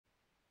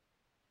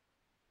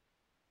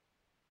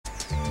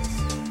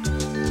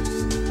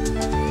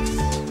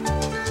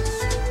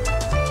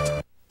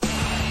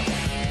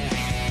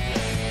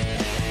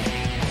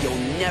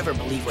never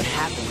believe what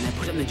happened when I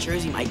put on the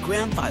jersey my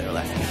grandfather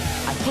left me.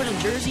 I put on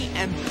jersey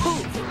and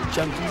poof,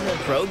 jumped into the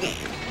pro game.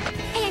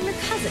 Hey, I'm your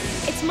cousin.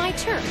 It's my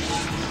turn.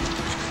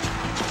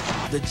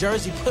 The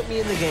jersey put me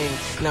in the game,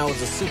 and I was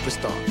a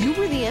superstar. You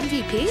were the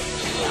MVP?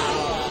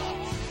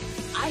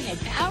 I had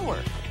power.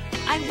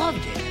 I loved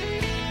it.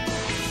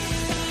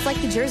 It's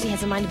like the jersey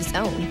has a mind of its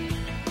own.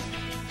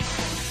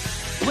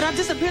 Would I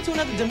disappear to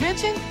another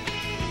dimension?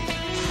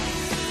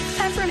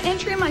 Time for an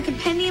entry in my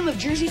compendium of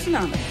jersey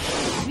phenomena.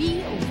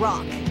 We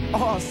rock.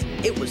 Awesome.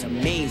 It was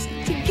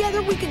amazing.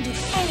 Together we can do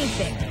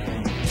anything.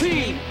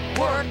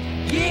 Teamwork,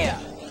 yeah!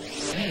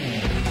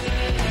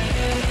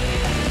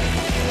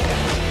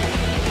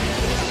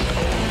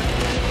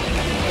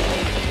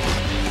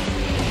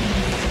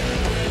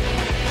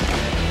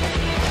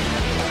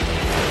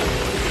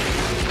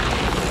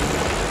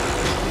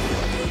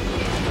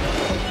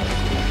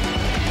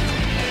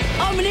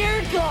 I'm an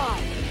air god!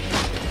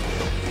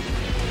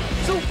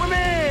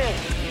 Superman!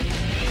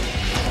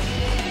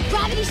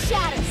 Gravity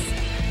shatters.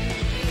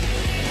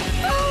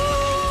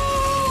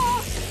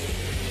 Ah!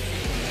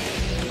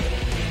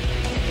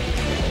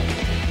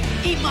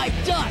 Eat my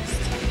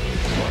dust!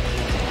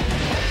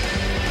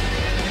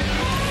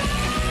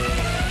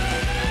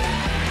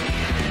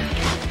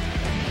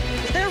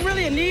 Is there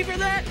really a need for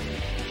that?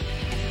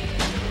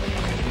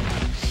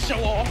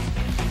 Show off.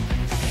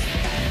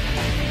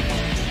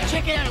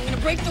 Check it out, I'm gonna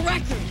break the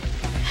record.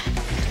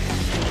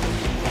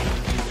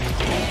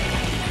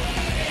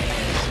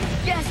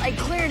 Yes, I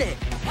cleared it.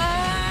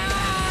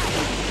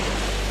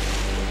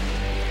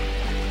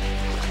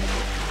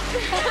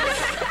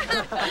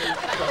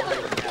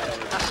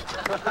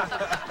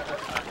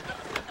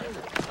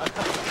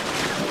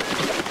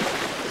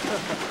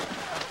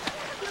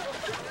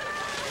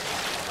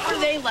 What are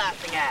they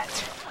laughing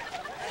at?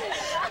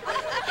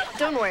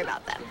 Don't worry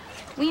about them.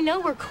 We know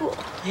we're cool.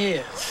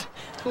 Yes.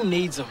 Who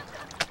needs them?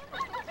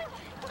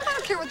 I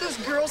don't care what those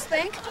girls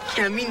think.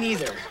 Yeah, me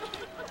neither.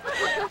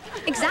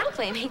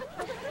 Exactly. I mean,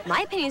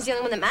 my opinion's the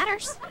only one that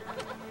matters.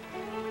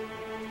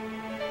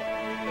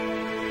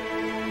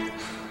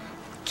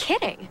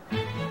 Kidding.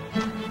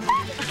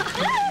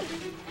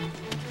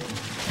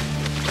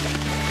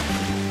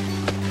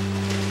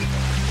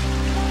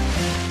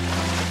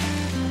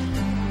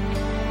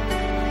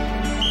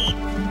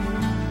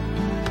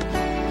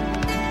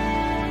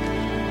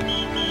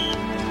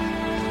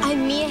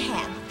 I'm Mia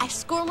Hamm. I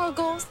score more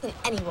goals than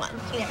anyone.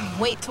 Yeah,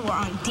 wait till we're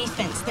on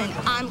defense, then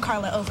I'm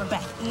Carla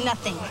Overbeck.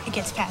 Nothing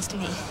gets past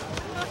me.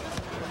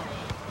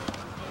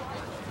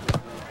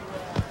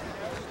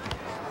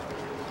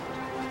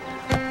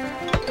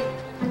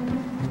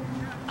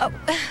 Oh,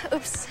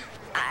 oops.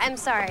 I'm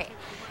sorry.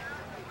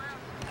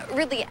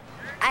 Really,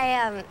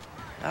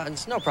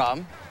 It's no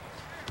problem.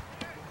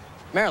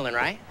 Marilyn,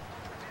 right?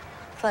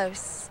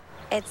 close.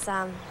 It's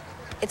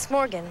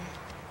Morgan.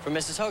 From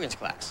Mrs. Hogan's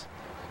class.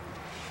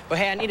 Well,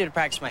 hey, I needed to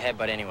practice my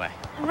headbutt anyway.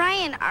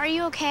 Ryan, are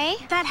you okay?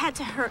 That had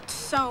to hurt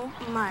so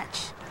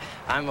much.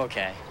 I'm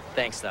okay.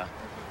 Thanks, though.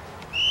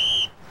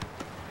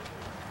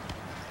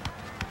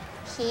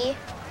 He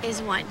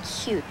is one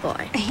cute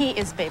boy. He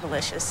is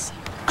babylicious.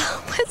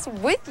 What's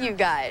with you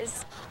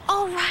guys?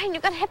 Oh, Ryan,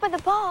 you got hit by the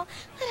ball.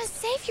 Let us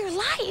save your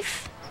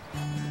life.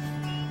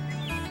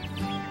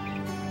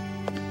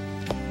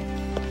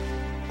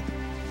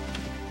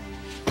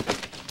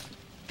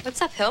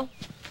 What's up, Hill?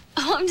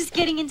 Oh, I'm just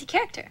getting into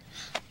character.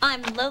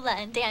 I'm Lola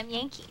and Damn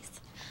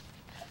Yankees.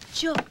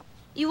 Joe,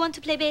 you want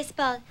to play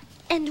baseball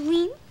and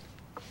win?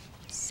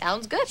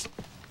 Sounds good.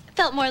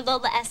 Felt more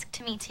Lola-esque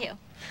to me, too.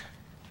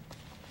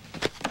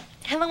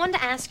 Hill, I wanted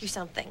to ask you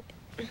something.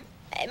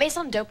 It may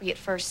sound dopey at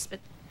first, but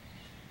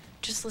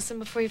just listen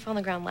before you fall on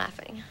the ground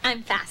laughing.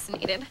 I'm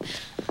fascinated.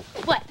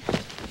 What?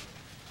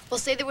 Well,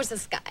 say there was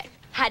this guy.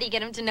 How do you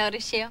get him to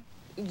notice you?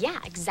 Yeah,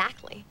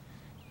 exactly.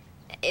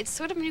 It's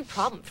sort of a new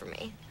problem for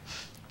me.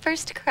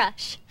 First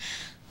crush.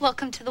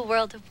 Welcome to the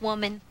world of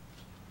woman.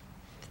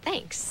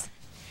 Thanks.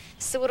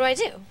 So what do I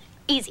do?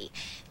 Easy.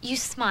 You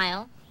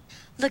smile,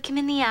 look him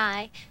in the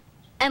eye,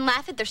 and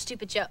laugh at their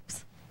stupid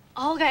jokes.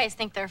 All guys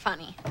think they're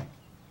funny.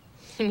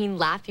 You mean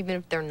laugh even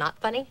if they're not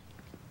funny?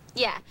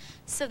 Yeah,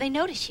 so they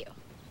notice you.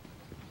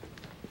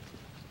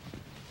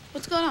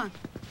 What's going on?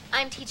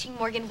 I'm teaching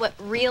Morgan what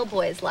real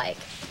boys like.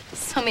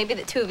 So maybe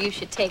the two of you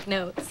should take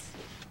notes.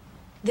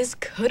 This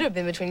could have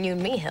been between you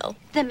and me, Hill.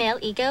 The male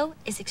ego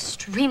is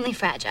extremely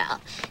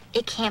fragile.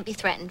 It can't be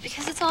threatened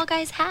because it's all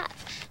guys have.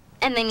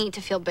 And they need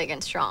to feel big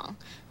and strong.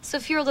 So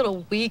if you're a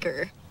little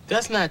weaker...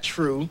 That's not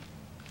true.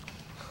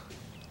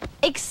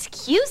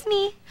 Excuse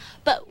me,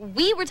 but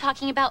we were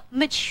talking about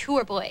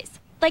mature boys,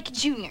 like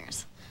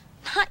juniors.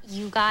 Not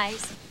you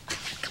guys.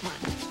 Come on.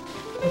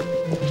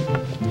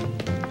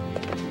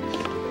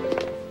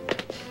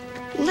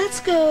 Let's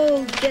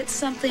go get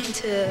something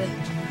to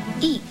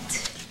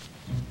eat.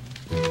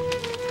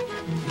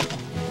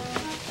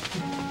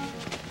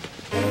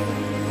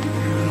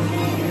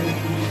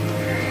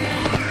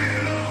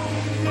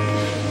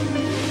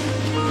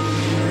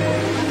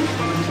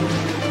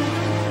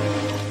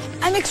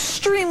 I'm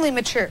extremely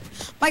mature.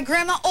 My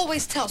grandma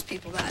always tells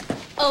people that.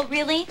 Oh,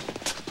 really?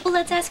 Well,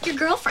 let's ask your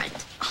girlfriend.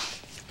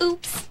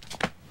 Oops.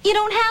 You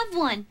don't have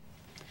one.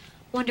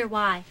 Wonder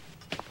why.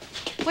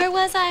 Where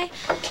was I?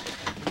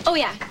 Oh,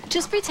 yeah.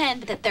 Just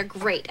pretend that they're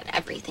great at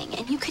everything,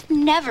 and you could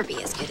never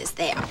be as good as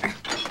they are.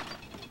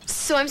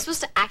 So I'm supposed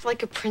to act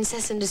like a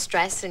princess in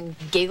distress and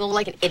giggle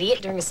like an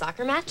idiot during a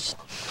soccer match?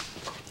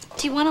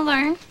 Do you want to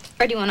learn,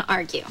 or do you want to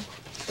argue?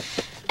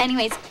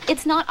 Anyways,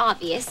 it's not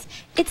obvious.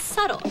 It's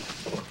subtle.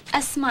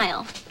 A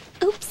smile.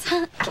 Oops,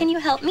 can you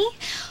help me?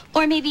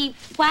 Or maybe,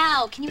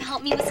 wow, can you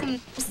help me with some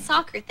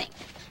soccer thing?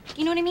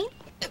 You know what I mean?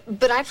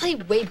 But I play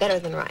way better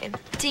than Ryan.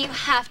 Do you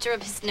have to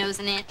rub his nose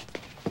in it?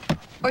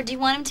 Or do you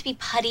want him to be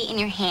putty in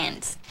your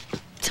hands?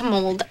 To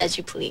mold as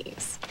you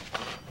please.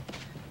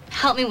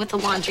 Help me with the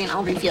laundry and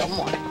I'll reveal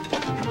more.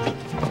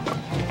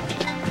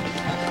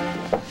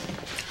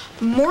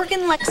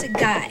 Morgan likes a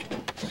guy,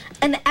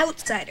 an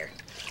outsider.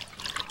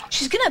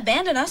 She's gonna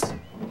abandon us.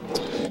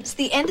 It's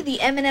the end of the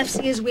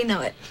MNFC as we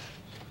know it.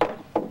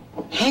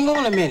 Hang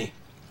on a minute.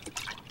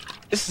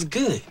 This is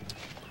good.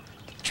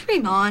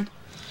 Dream on.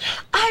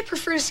 I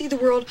prefer to see the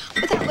world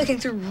without looking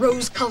through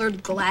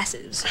rose-colored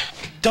glasses.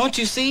 Don't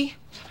you see?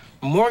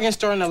 Morgan's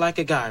starting to like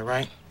a guy,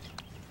 right?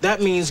 That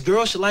means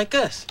girls should like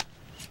us.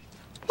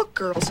 What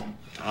girls?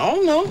 I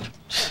don't know.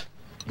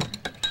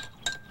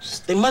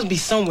 They must be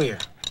somewhere.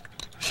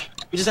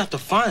 We just have to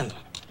find them.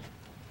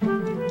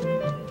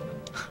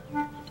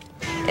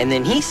 And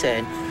then he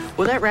said,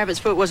 well, that rabbit's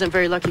foot wasn't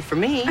very lucky for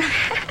me.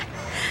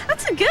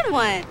 That's a good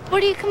one.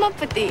 Where do you come up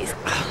with these?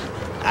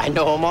 I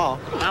know them all.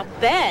 I'll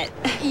bet.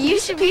 You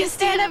should be a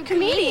stand-up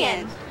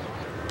comedian.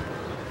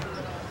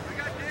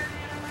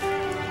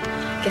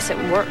 Guess it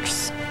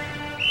works.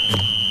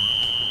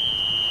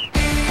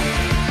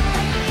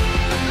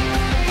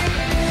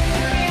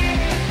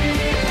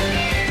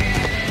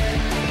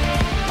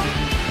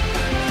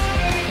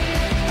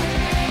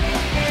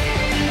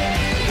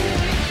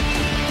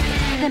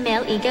 The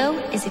male ego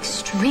is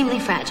extremely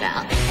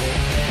fragile.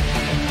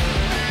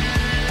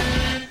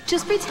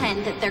 Just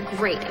pretend that they're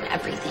great at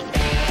everything.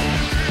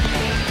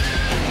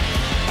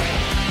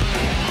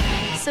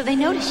 So they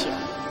notice you.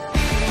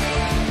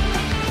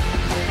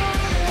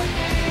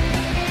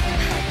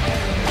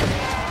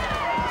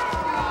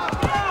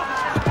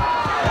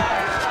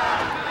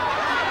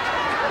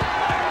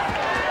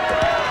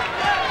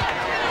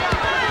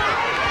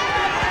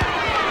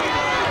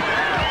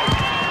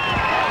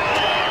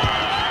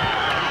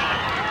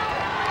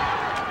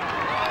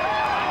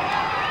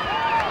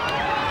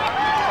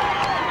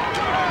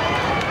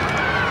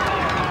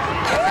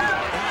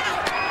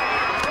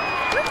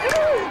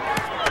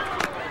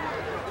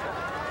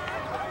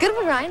 Good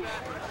one, Ryan.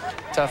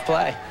 Tough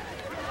play.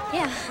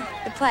 Yeah,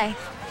 good play.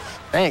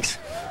 Thanks.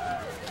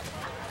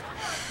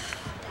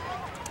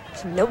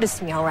 She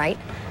noticed me all right.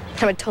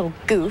 I'm a total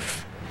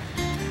goof.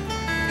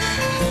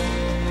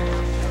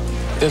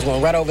 There's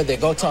one right over there.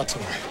 Go talk to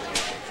her.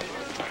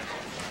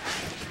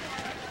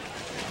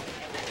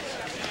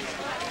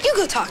 You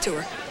go talk to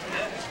her.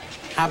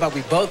 How about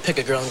we both pick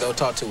a girl and go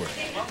talk to her?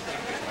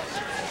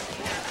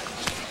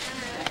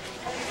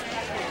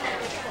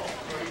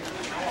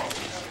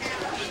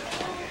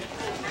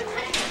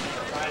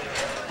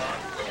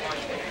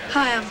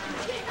 Hi, I'm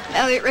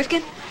Elliot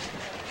Rifkin.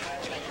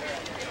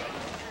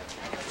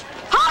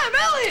 Hi, I'm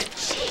Elliot!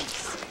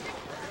 Jeez.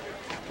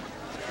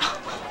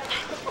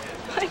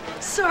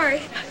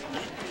 Sorry.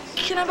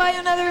 Can I buy you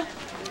another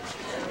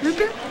root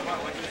beer?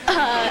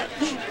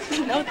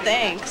 No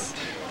thanks.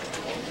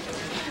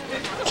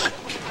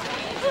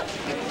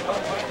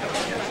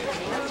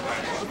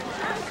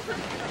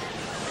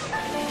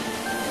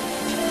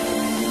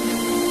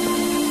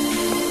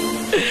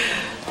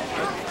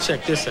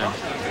 Check this out.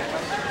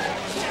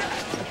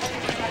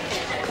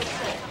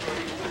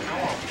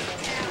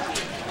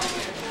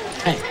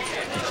 Hey.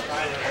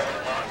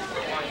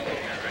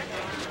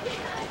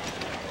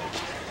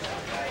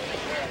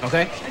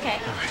 Okay? Okay.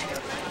 All right.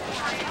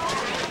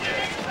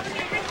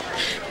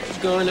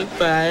 Gonna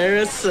buy her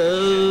a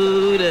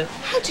soda.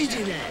 How'd you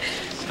do that?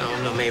 I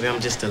don't know, maybe I'm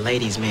just a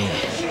ladies' man.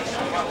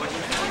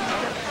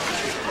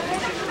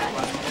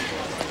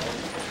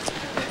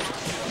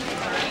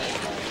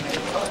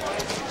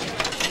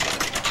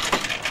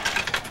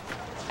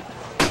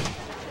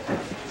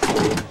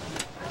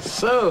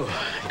 So,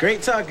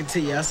 great talking to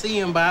you. I'll see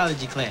you in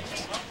biology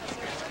class.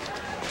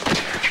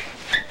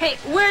 Hey,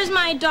 where's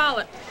my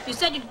 $1? You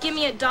said you'd give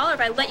me $1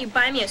 if I let you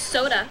buy me a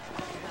soda.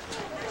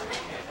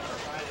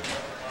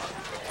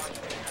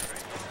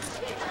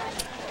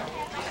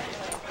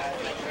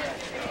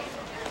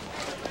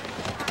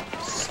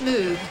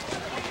 Smooth.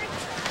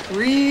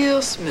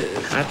 Real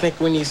smooth. I think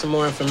we need some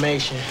more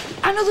information.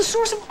 I know the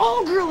source of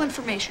all girl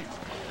information.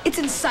 It's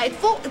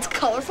insightful, it's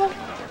colorful,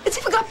 it's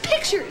even got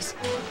pictures.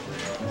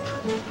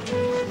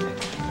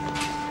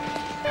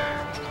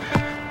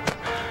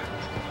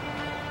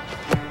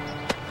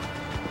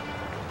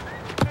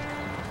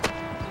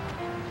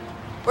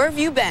 Where have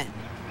you been?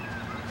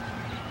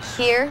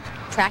 Here,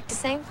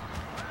 practicing.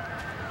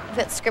 We've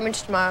got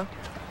scrimmage tomorrow.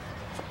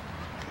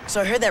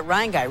 So I heard that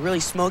Ryan guy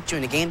really smoked you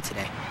in a game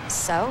today.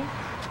 So?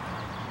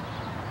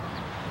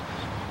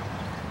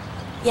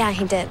 Yeah,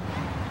 he did.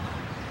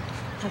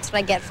 That's what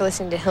I get for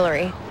listening to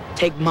Hillary.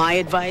 Take my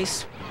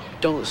advice.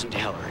 Don't listen to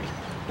Hillary.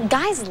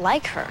 Guys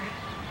like her.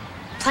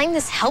 Playing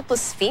this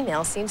helpless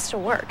female seems to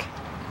work.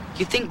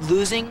 You think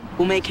losing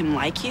will make him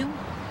like you?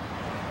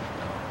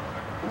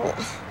 Well,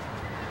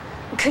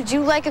 could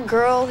you like a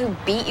girl who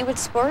beat you at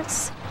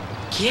sports?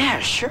 Yeah,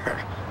 sure.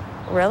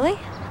 Really?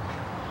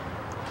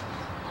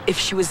 If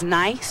she was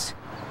nice,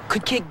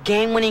 could kick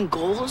game-winning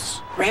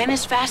goals, ran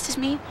as fast as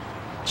me,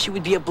 she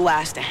would be a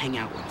blast to hang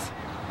out with.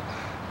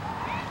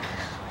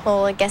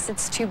 Well, I guess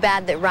it's too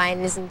bad that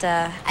Ryan isn't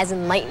as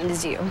enlightened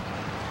as you.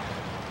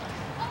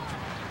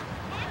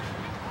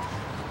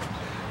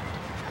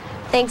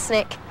 Thanks,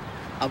 Nick.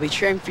 I'll be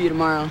cheering for you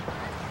tomorrow.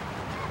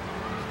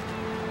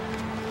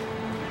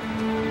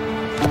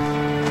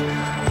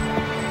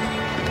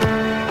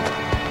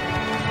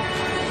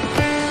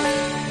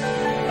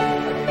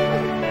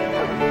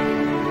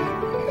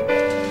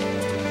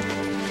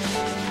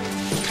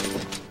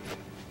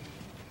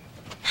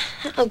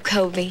 Oh,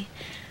 Cobi,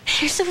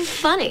 you're so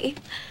funny.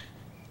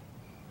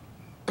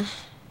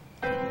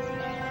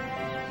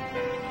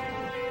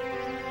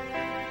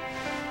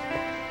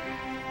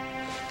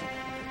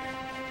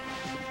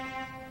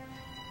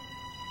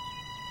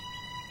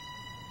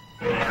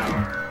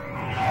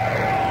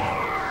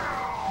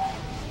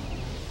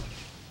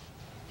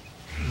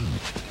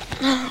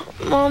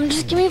 Mom,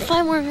 just give me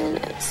 5 more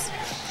minutes.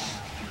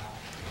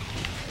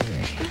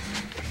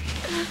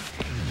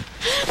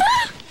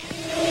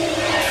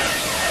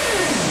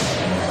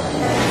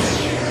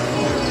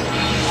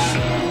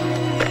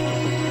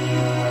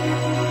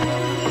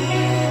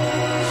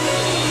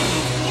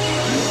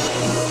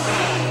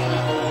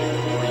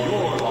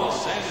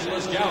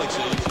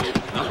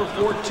 Number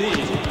 14,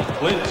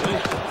 Clint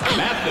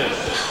Mathis.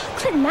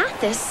 Clint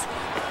Mathis?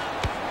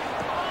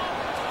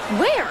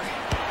 Where?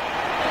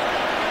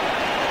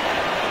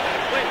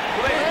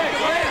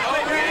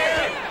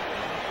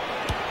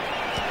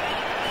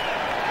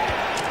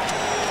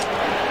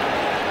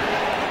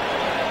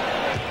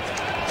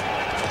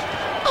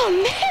 Oh,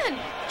 man!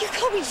 You're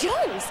Cobi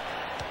Jones!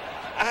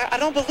 I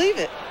don't believe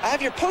it. I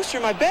have your poster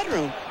in my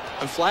bedroom.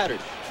 I'm flattered.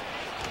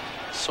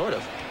 Sort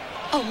of.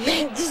 Oh,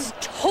 man, this is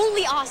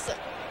totally awesome.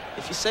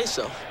 If you say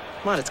so.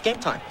 Come on, it's game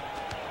time.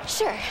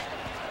 Sure.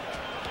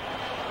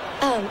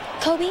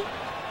 Cobi,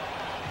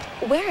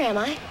 where am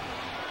I?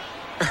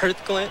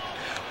 Earth, Clint?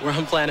 We're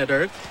on planet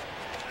Earth?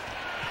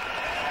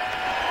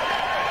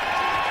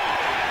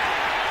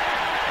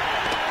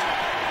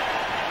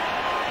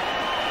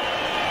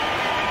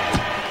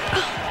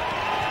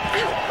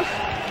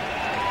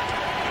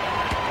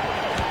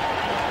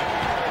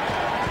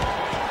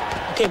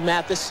 Okay,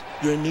 Mathis,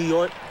 you're in New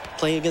York,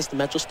 playing against the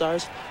Metro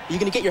Stars. Are you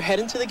gonna get your head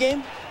into the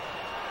game?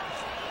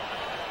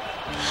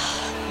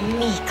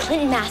 Me,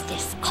 Clint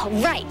Mathis. All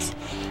right.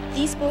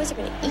 These boys are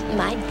gonna eat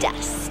my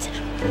dust.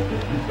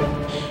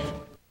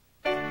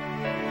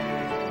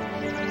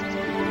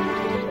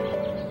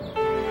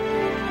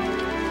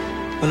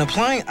 When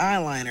applying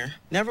eyeliner,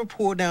 never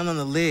pull down on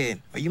the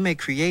lid or you may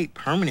create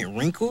permanent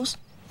wrinkles.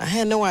 I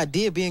had no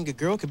idea being a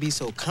girl could be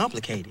so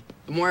complicated.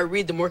 The more I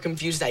read, the more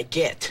confused I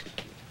get.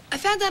 I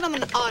found out I'm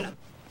an autumn.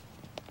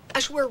 I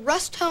should wear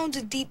rust tones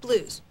and deep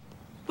blues.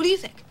 What do you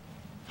think?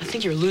 I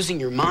think you're losing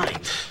your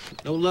mind.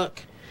 No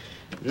luck.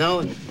 No,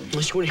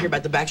 unless you want to hear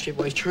about the Backstreet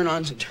Boys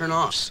turn-ons and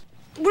turn-offs.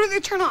 What are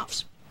their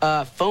turn-offs?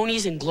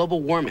 Phonies and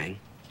global warming.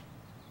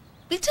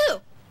 Me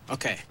too.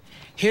 Okay,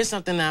 here's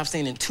something that I've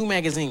seen in 2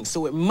 magazines,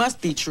 so it must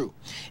be true.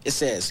 It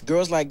says,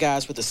 girls like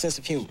guys with a sense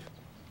of humor.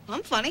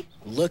 I'm funny.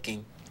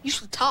 Looking. You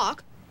should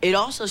talk. It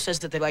also says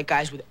that they like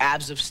guys with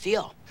abs of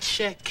steel.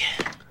 Check.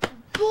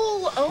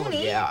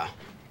 Bull-oni. Yeah.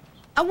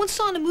 I once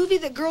saw in a movie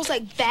that girls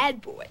like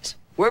bad boys.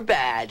 We're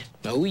bad.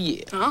 Oh,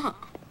 yeah. Uh-huh.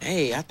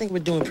 Hey, I think we're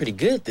doing pretty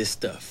good at this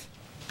stuff.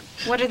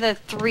 What are the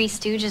Three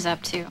Stooges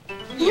up to?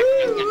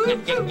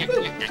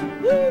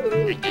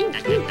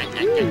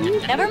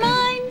 Never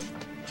mind.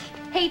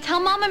 Hey, tell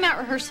Mom I'm at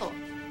rehearsal.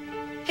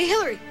 Hey,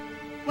 Hillary,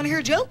 want to hear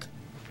a joke?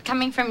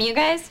 Coming from you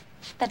guys?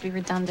 That'd be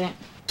redundant.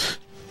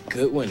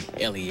 Good one,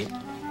 Elliot.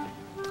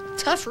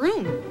 Tough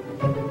room.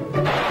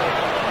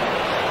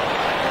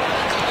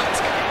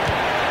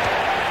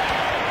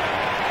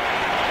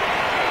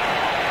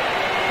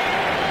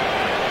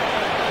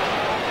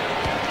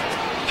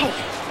 Hey,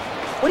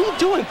 What are you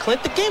doing,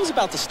 Clint? The game's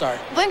about to start.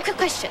 one quick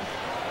question.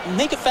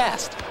 Make it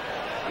fast.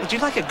 Would you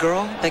like a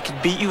girl that could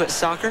beat you at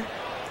soccer?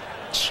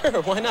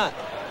 Sure, why not?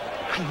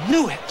 I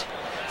knew it.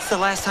 It's the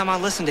last time I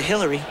listened to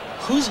Hillary.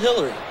 Who's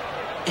Hillary?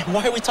 And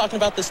why are we talking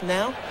about this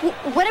now?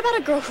 What about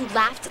a girl who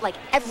laughed at, like,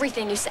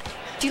 everything you said?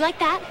 Do you like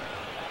that?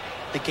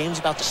 The game's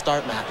about to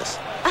start, Mathis.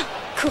 Oh,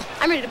 cool.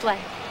 I'm ready to play.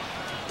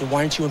 Then why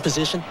aren't you in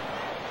position?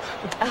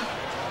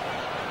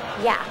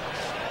 Yeah.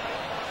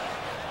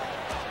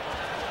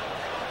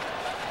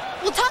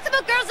 We'll talk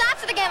about girls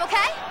after the game,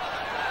 okay?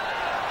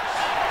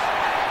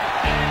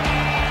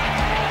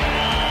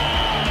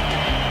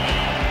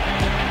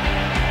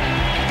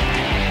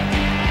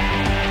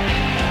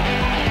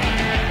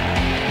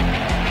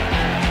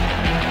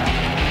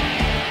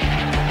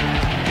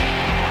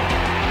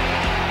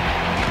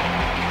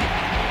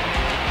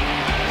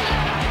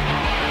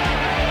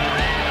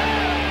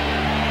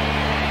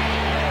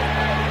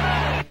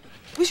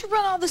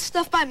 this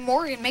stuff by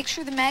Morgan. Make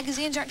sure the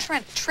magazines aren't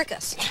trying to trick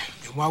us.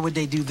 Why would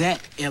they do that,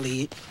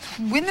 Elliot?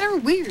 Women are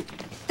weird.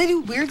 They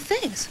do weird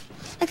things.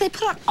 Like they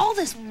put on all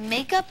this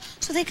makeup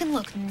so they can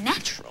look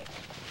natural.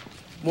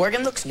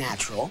 Morgan looks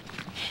natural.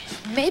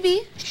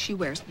 Maybe she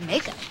wears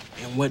makeup.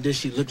 And what does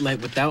she look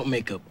like without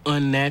makeup?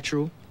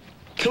 Unnatural?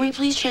 Can we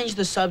please change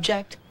the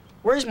subject?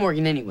 Where's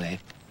Morgan anyway?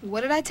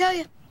 What did I tell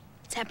you?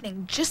 It's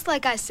happening just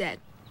like I said.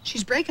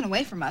 She's breaking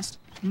away from us.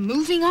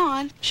 Moving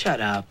on. Shut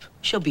up.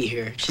 She'll be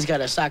here. She's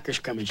got a soccer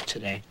scrimmage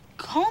today.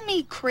 Call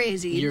me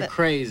crazy, You're but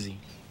crazy.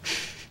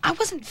 I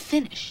wasn't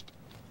finished.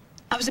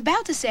 I was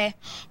about to say,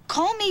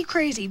 call me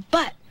crazy,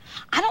 but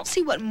I don't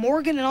see what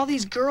Morgan and all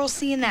these girls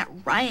see in that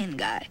Ryan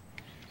guy.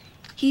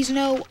 He's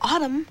no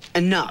Autumn.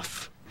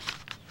 Enough.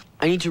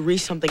 I need to read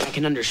something I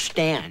can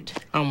understand.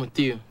 I'm with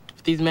you.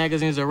 If these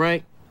magazines are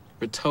right,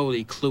 we're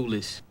totally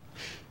clueless.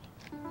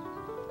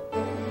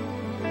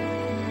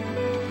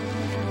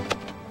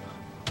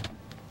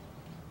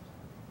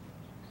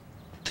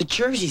 The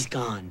jersey's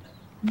gone.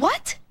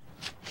 What?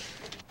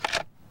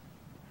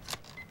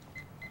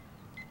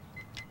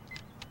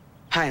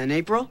 Hi, Aunt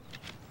April.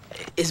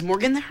 Is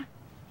Morgan there?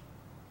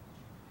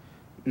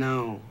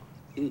 No,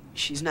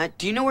 she's not.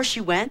 Do you know where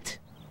she went?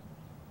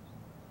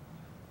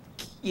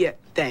 Yeah,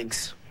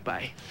 thanks.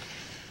 Bye.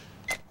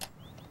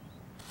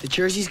 The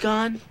jersey's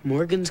gone.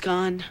 Morgan's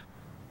gone.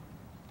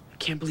 I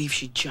can't believe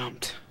she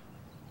jumped.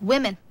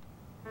 Women.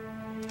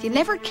 You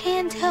never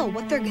can tell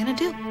what they're gonna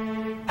do.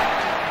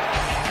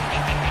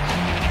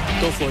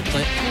 Go for it,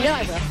 Clint. You know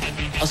I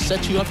will. I'll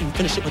set you up and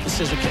finish it with the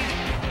scissor kick.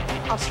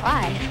 I'll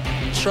try.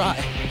 Try.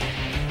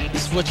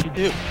 This is what you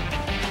do.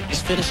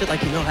 Just finish it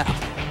like you know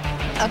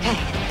how. Okay.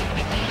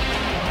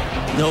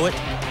 Know it,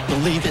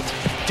 believe it,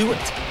 do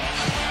it.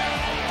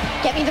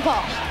 Get me the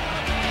ball.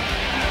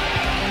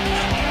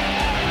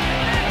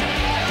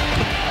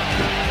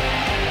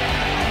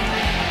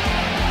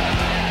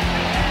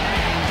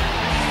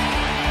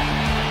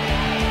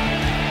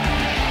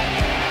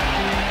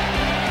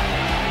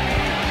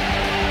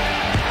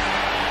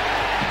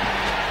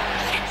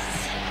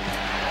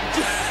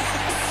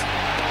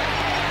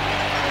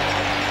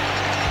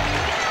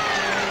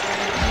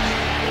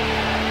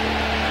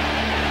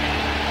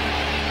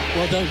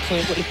 Well done,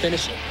 Clint. Way to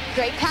finish it.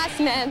 Great pass,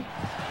 man.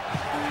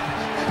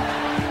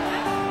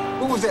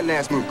 What was that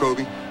last move,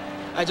 Cobi?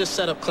 I just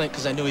set up Clint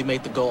because I knew he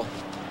made the goal.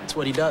 That's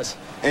what he does.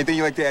 Anything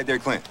you like to add there,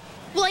 Clint?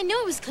 Well, I knew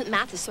it was Clint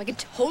Mathis, so I could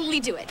totally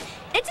do it.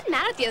 And it didn't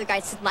matter if the other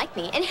guys didn't like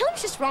me, and Hillary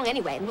was just wrong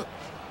anyway.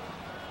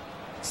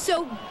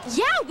 So,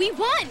 yeah, we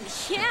won.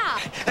 Yeah.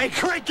 Hey,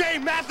 great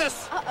game,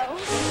 Mathis! Uh-oh.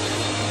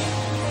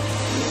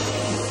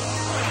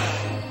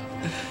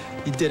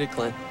 You did it,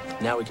 Clint.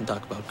 Now we can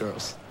talk about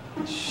girls.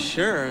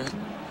 Sure,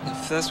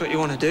 if that's what you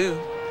want to do.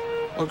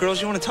 What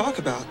girls you want to talk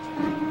about?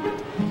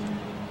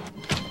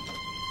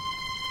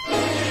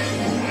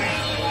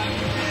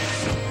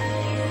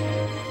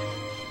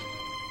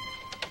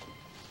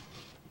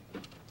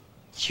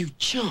 You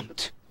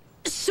jumped.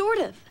 Sort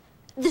of.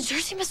 The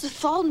jersey must have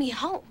followed me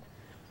home.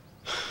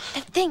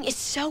 That thing is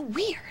so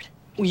weird.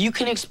 Well, you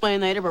can explain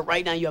later, but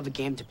right now you have a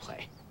game to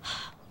play.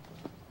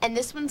 And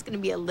this one's gonna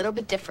be a little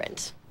bit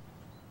different.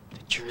 The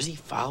jersey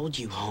followed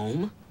you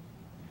home?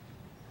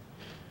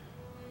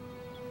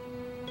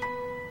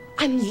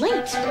 I'm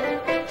late.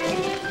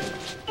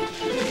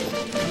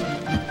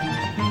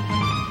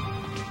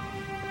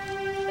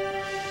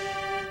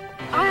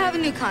 I have a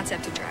new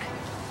concept to try.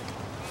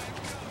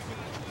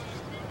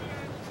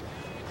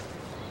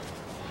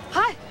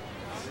 Hi.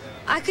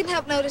 I couldn't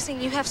help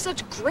noticing you have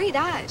such great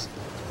eyes.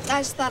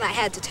 I just thought I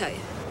had to tell you.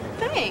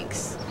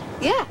 Thanks.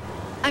 Yeah.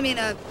 I mean,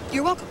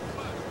 you're welcome.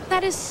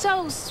 That is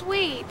so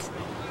sweet.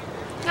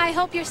 I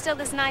hope you're still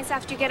this nice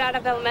after you get out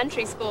of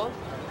elementary school.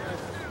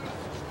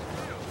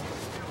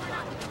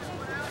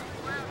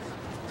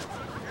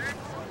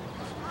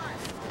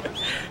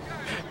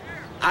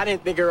 I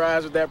didn't think her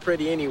eyes were that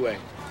pretty anyway.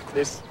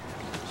 This...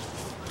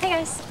 Hey,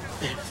 guys.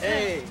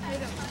 Hey.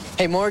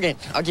 Hey, Morgan,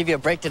 I'll give you a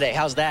break today.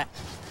 How's that?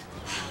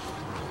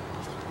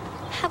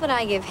 How about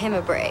I give him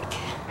a break?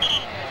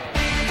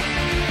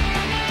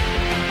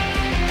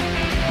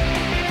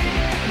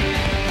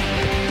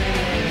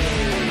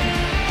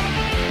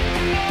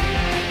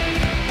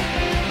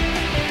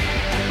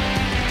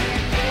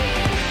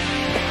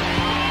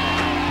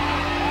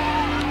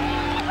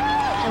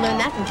 I learned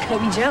that from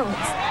Cobi Jones.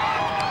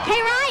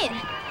 Hey,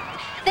 Ryan!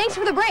 Thanks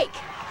for the break.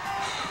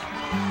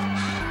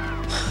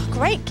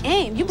 Great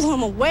game. You blew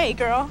him away,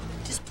 girl.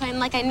 Just playing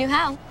like I knew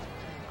how.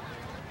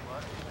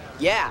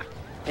 Yeah,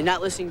 and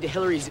not listening to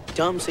Hillary's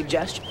dumb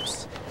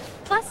suggestions.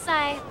 Plus,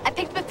 I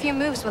picked up a few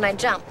moves when I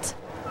jumped.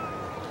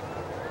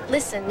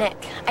 Listen, Nick,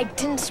 I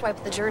didn't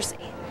swipe the jersey.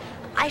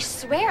 I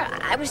swear,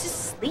 I was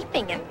just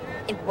sleeping and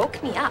it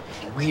woke me up.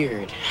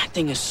 Weird. That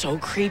thing is so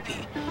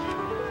creepy.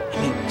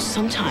 I mean,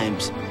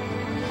 sometimes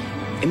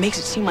it makes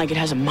it seem like it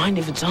has a mind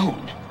of its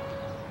own.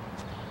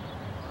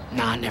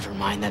 Nah, never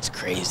mind. That's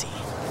crazy.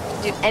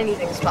 Dude,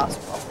 anything's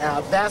possible.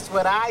 Now, that's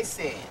what I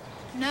said.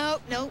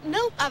 Nope.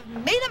 I've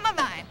made up my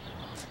mind.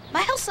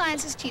 My health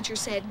sciences teacher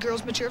said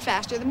girls mature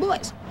faster than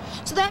boys.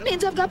 So that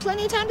means I've got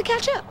plenty of time to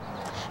catch up.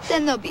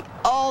 Then they'll be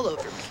all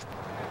over me.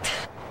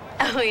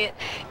 Elliot,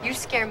 you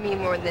scare me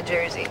more than the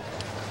jersey.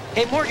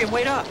 Hey, Morgan,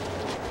 wait up.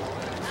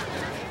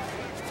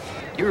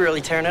 You were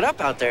really tearing it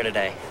up out there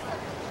today.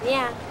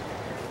 Yeah.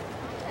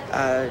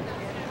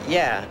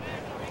 Yeah.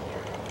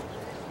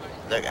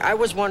 Look, I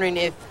was wondering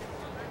if...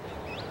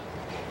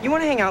 You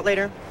want to hang out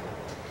later?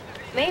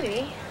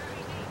 Maybe.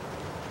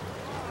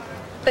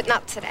 But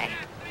not today.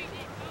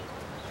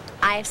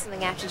 I have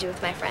something I have to do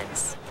with my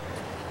friends.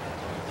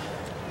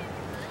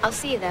 I'll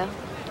see you, though.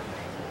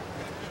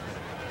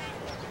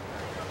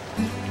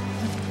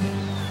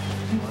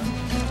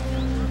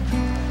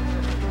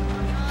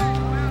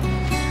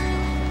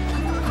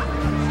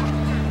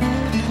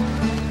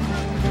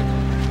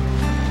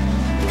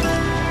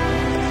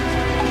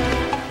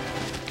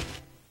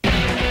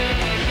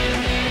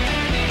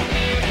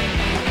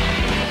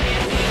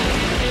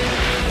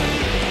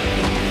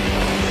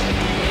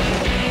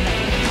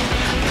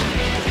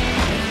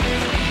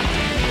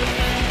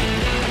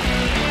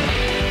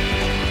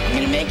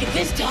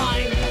 This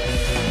time!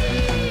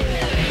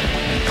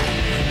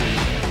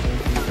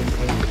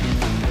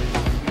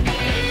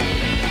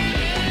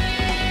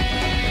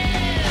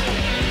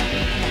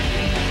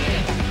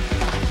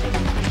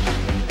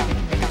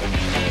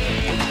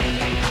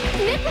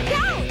 Nick, look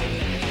out!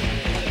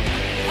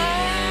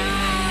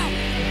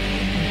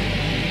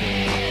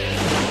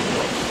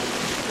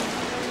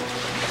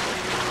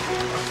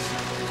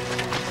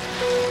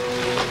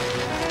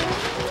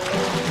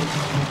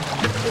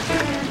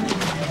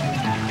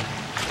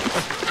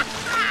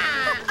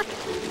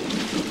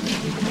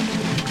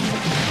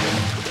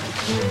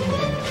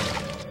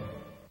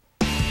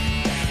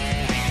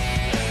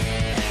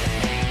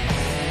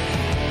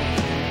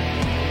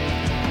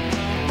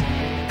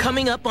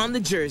 Coming up on the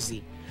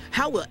Jersey,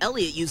 how will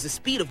Elliot use the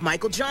speed of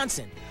Michael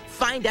Johnson?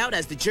 Find out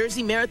as the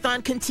Jersey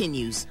Marathon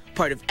continues,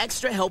 part of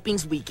Extra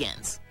Helpings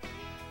Weekends.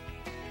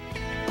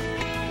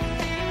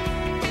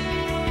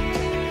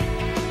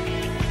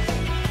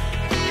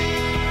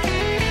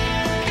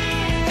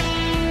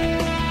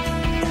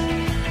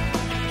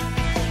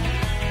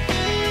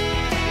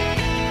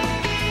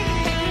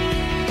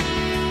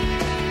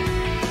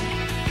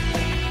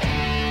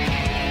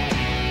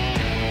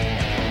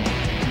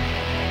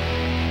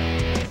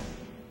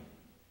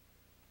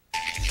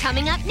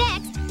 Coming up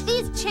next,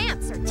 these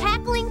champs are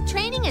tackling,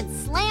 training, and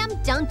slam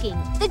dunking.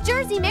 The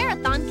Jersey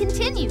Marathon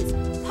continues,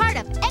 part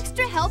of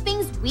Extra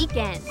Helpings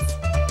Weekends.